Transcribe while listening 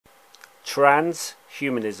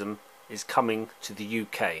Transhumanism is coming to the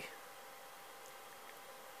UK.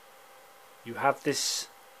 You have this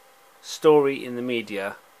story in the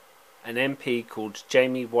media. An MP called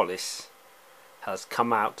Jamie Wallis has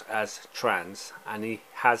come out as trans, and he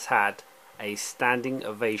has had a standing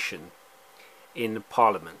ovation in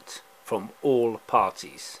Parliament from all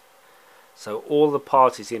parties. So all the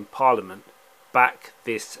parties in Parliament back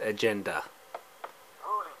this agenda.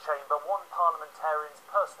 Ruling Chamber, one parliamentarian's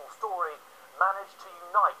personal story managed to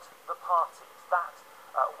unite the parties. That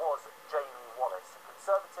was Jamie Wallis, a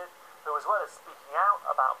Conservative who, as well as speaking out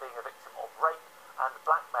about being a victim of rape and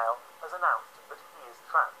blackmail, has announced that he is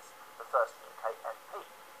trans, the first UK MP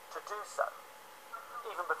to do so.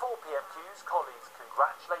 Even before PMQs, colleagues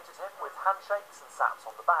congratulated him with handshakes and slaps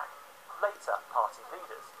on the back. Later, party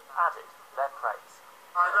leaders added their praise.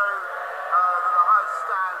 I know that the House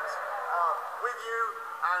stands with you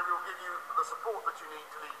and will give you the support that you need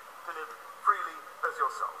to live freely as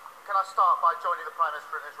yourself. Can I start by joining the Prime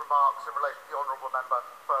Minister in his remarks in relation to the Honourable Member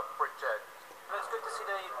for Bridgend? It's good to see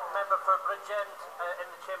the member for Bridgend in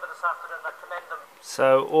the chamber this afternoon. I commend them.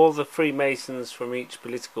 So all the Freemasons from each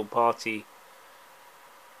political party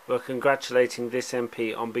were congratulating this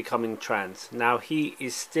MP on becoming trans. Now, he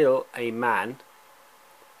is still a man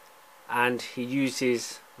and he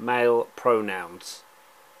uses male pronouns,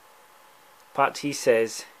 but he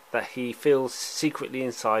says that he feels secretly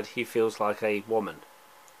inside he feels like a woman.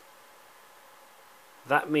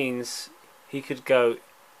 That means he could go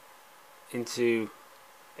into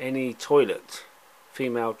any toilet,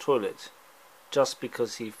 female toilet, just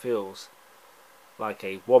because he feels like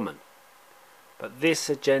a woman. But this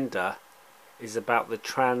agenda is about the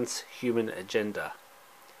transhuman agenda,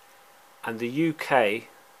 and the UK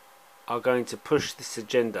are going to push this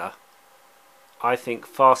agenda, I think,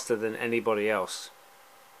 faster than anybody else.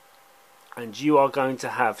 And you are going to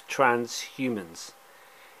have transhumans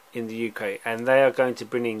in the UK, and they are going to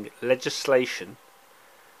bring in legislation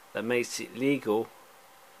that makes it legal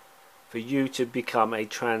for you to become a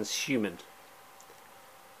transhuman.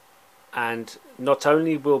 And not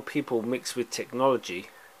only will people mix with technology,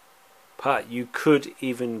 but you could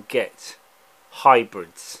even get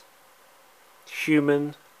hybrids,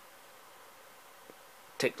 human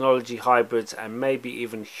technology hybrids, and maybe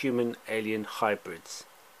even human alien hybrids,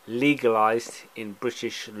 legalized in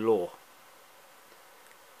British law.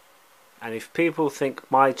 And if people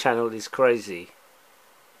think my channel is crazy,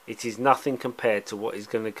 it is nothing compared to what is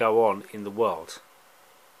going to go on in the world.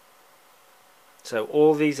 So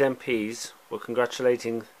all these MPs were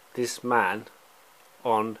congratulating this man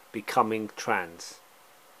on becoming trans.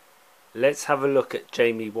 Let's have a look at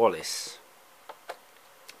Jamie Wallis.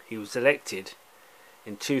 He was elected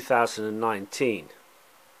in 2019.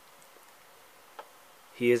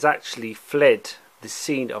 He has actually fled the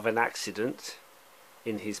scene of an accident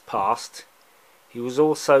in his past. He was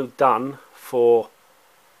also done for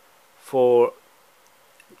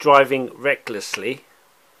driving recklessly,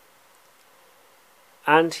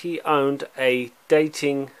 and he owned a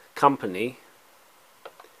dating company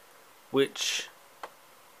which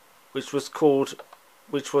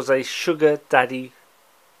was a sugar daddy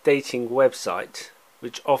dating website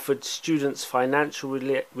which offered students financial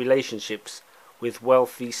relationships with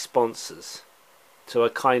wealthy sponsors, to a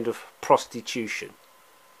kind of prostitution.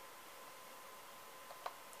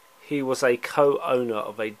 He was a co-owner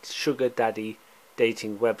of a sugar daddy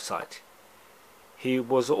dating website. He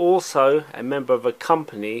was also a member of a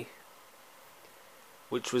company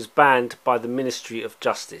which was banned by the Ministry of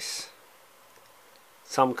Justice,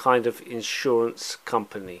 some kind of insurance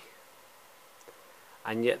company.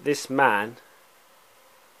 And yet this man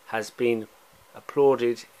has been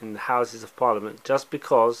applauded in the Houses of Parliament just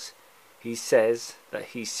because he says that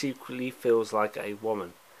he secretly feels like a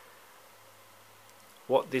woman.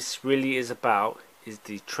 What this really is about is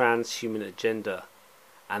the transhuman agenda,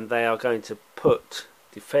 and they are going to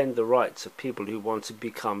defend the rights of people who want to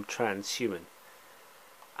become transhuman.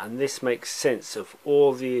 And this makes sense of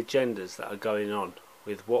all the agendas that are going on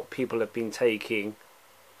with what people have been taking,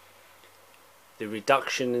 the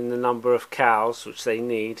reduction in the number of cows which they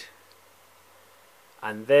need,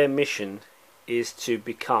 and their mission is to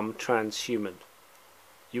become transhuman.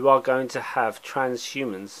 You are going to have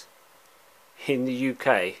transhumans in the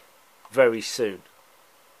UK very soon.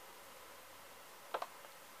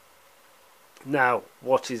 Now,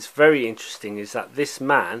 what is very interesting is that this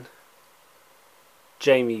man,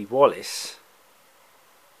 Jamie Wallis,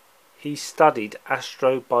 he studied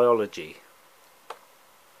astrobiology,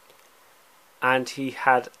 and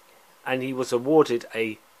he was awarded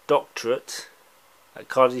a doctorate at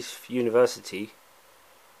Cardiff University,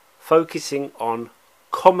 focusing on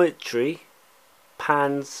Cometary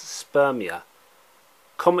Panspermia.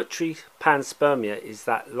 Cometary Panspermia is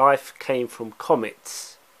that life came from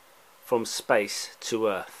comets from space to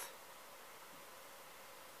Earth.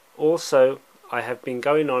 Also, I have been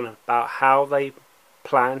going on about how they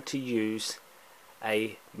plan to use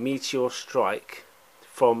a meteor strike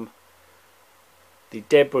from the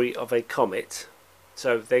debris of a comet.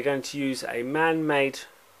 So they're going to use a man-made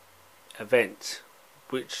event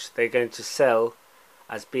which they're going to sell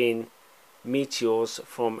as being meteors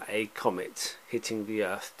from a comet hitting the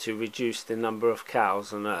Earth to reduce the number of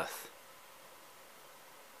cows on Earth.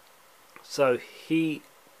 So he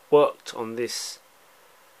worked on this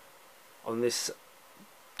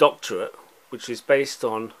doctorate, which is based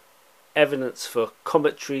on evidence for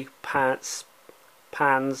cometary panspermia,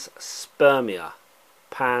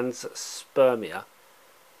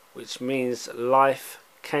 which means life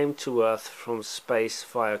came to Earth from space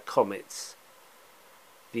via comets.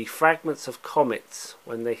 The fragments of comets,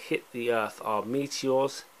 when they hit the Earth, are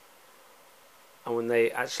meteors, and when they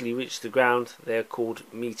actually reach the ground, they are called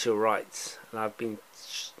meteorites. And I've been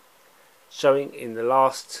showing in the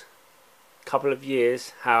last couple of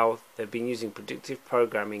years how they've been using predictive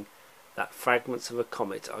programming that fragments of a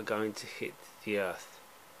comet are going to hit the Earth.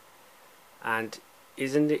 And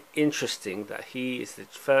isn't it interesting that he is the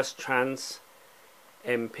first trans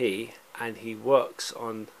MP and he works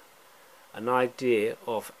on an idea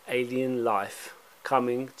of alien life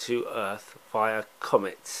coming to Earth via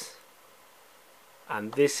comets?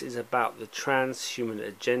 And this is about the transhuman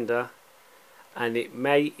agenda, and it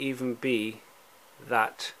may even be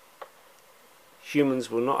that humans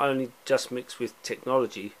will not only just mix with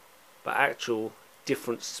technology but actual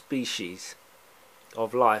different species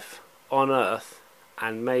of life on Earth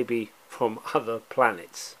and maybe from other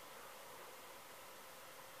planets.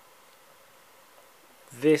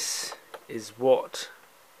 This is what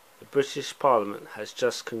the British Parliament has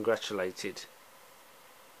just congratulated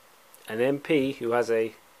an MP who has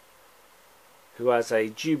a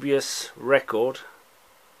dubious record,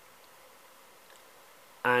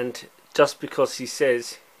 and just because he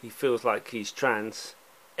says he feels like he's trans,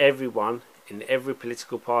 everyone in every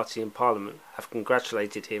political party in Parliament have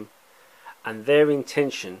congratulated him, and their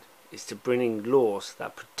intention is to bring in laws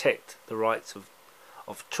that protect the rights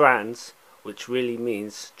of trans, which really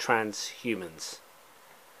means transhumans.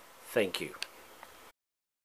 Thank you.